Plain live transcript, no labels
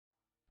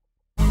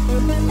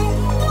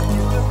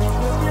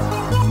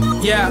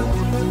Yeah.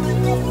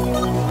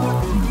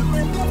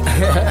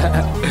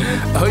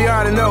 Oh, you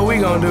already know what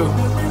we gon' do.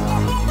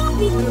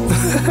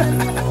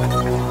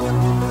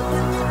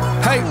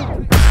 Hey.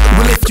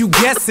 Well, if you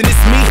guessing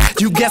it's me,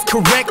 you guessed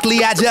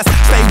correctly. I just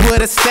stay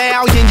with a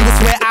stallion. You would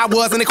swear I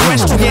wasn't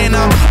equestrian.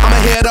 I'ma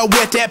hit her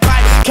with that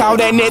pipe, call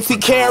that Nancy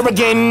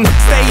Kerrigan.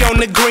 Stay on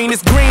the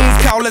greenest greens,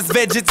 call us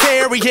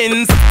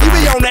vegetarians. You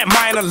be on that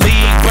minor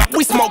league, but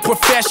we smoke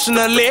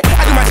professionally.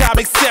 I do my job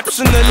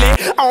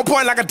exceptionally, on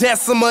point like a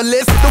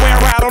decimalist. The way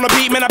I ride on the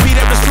beat, man, I beat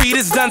up the street,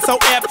 it's done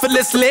so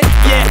effortlessly.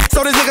 Yeah,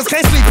 so these niggas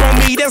can't sleep on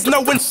me, there's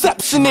no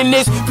inception in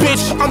this.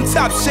 Bitch, I'm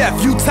top chef,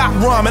 you top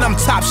rum, and I'm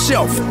top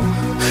shelf.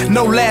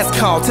 No last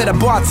call, tell the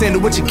bartender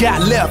what you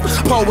got left.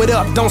 Pour it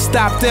up, don't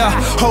stop there.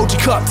 Hold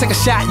your cup, take a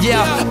shot,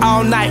 yeah.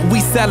 All night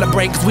we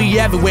celebrate, cause we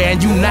everywhere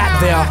and you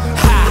not there.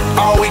 Ha.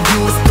 All we do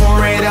is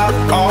pour it up,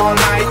 all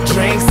night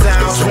drinks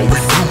out. That's all we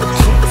do,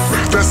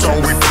 that's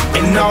all we do.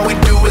 And all we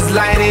do is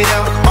light it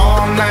up,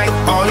 all night.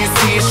 All you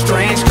see is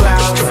strange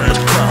clouds.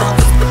 Strange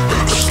clouds.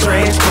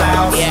 Strange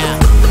clouds. Yeah.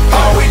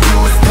 All we do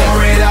is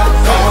pour it up,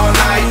 all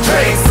night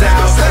drinks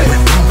out. That's all we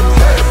do.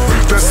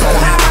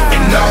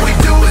 And all we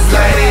do is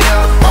light it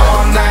up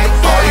all night.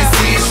 All you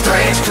see is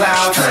strange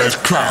clouds. Strange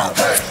clouds.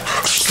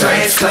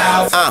 Strange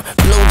clouds.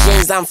 Blue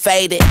jeans, I'm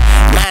faded,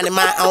 minding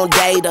my own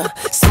data,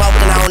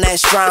 smoking on that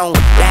strong,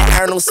 that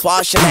Arnold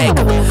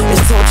Schwarzenegger.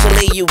 It's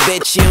totally you,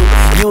 bitch, you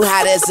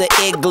hot as an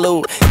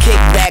igloo.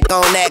 Kick back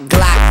on that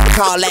Glock,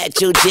 call that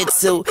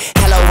jujitsu.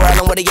 Hello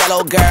world, I'm with a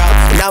yellow girl,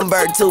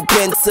 number 2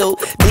 pencil.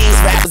 These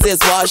rappers is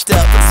washed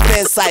up,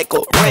 spin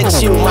cycle,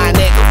 rinse you, my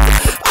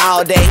nigga.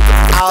 All day,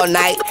 all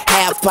night,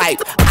 half pipe.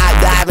 I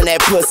dive in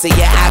that pussy,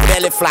 yeah, I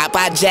belly flop,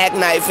 I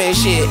jackknife and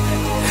shit.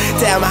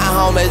 Tell my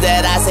homies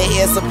that I say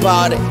it's a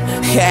party.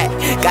 Yeah,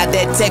 got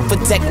that tech for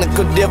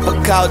technical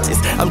difficulties.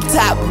 I'm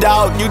top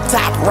dog, you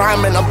top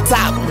ramen, I'm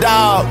top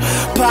dog.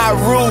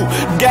 Pyru,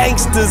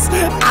 gangsters,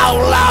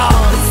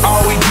 outlaws.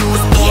 All we do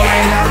is pour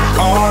it up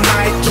all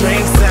night,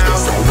 drinks out.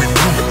 That's all we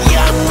do.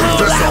 Young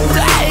That's all we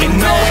do. And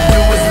all we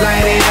do is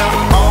light it up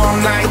all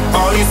night.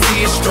 All you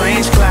see is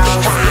strange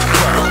clouds.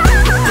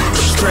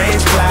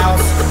 Strange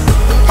clouds.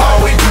 All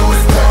we do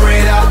is pour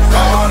it up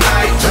all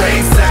night,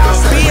 drinks out.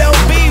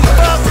 B.o.b,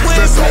 fuck with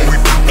That's all we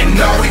do. And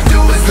all we do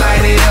is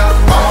light it up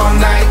all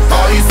night.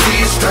 All you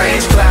see is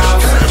strange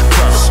clouds.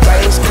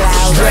 strange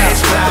clouds. Strange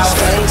clouds.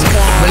 Strange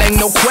clouds. Well, ain't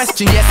no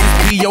question, yes,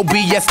 it's B.o.B,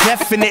 yes,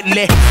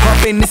 definitely.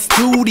 Up in the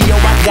studio,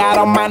 I got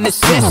all my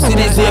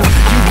necessities. If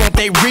you want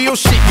that real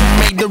shit, you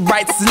made the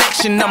right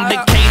selection. I'm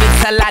Decatur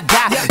till I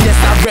die, yes,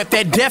 I rep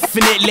that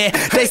definitely.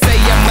 They say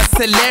I'm a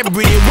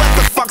celebrity, what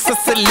the fuck's a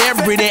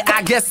celebrity?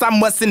 I guess I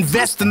must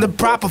invest in the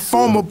proper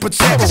form of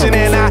protection.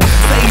 And I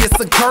say it's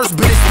a curse,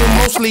 but it's still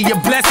mostly a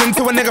blessing.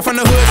 To a nigga from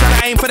the hood trying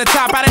to aim for the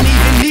top, I didn't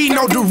even need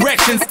no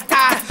directions.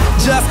 I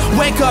just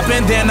wake up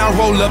and then I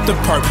roll up the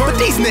perk. But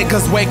these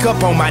niggas wake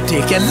up on my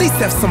dick, at least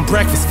have some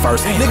breakfast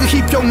first. Nigga,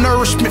 keep your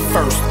nourishment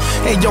first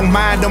and your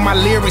mind on my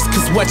lyrics,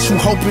 cause what you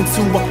hoping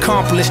to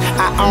accomplish,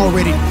 I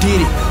already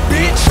did it,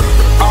 bitch.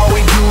 All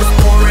we do is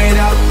pour it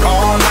up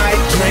all night,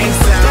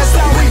 drinks out. That's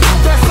how we do.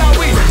 That's how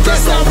we do.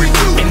 That's how we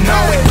do.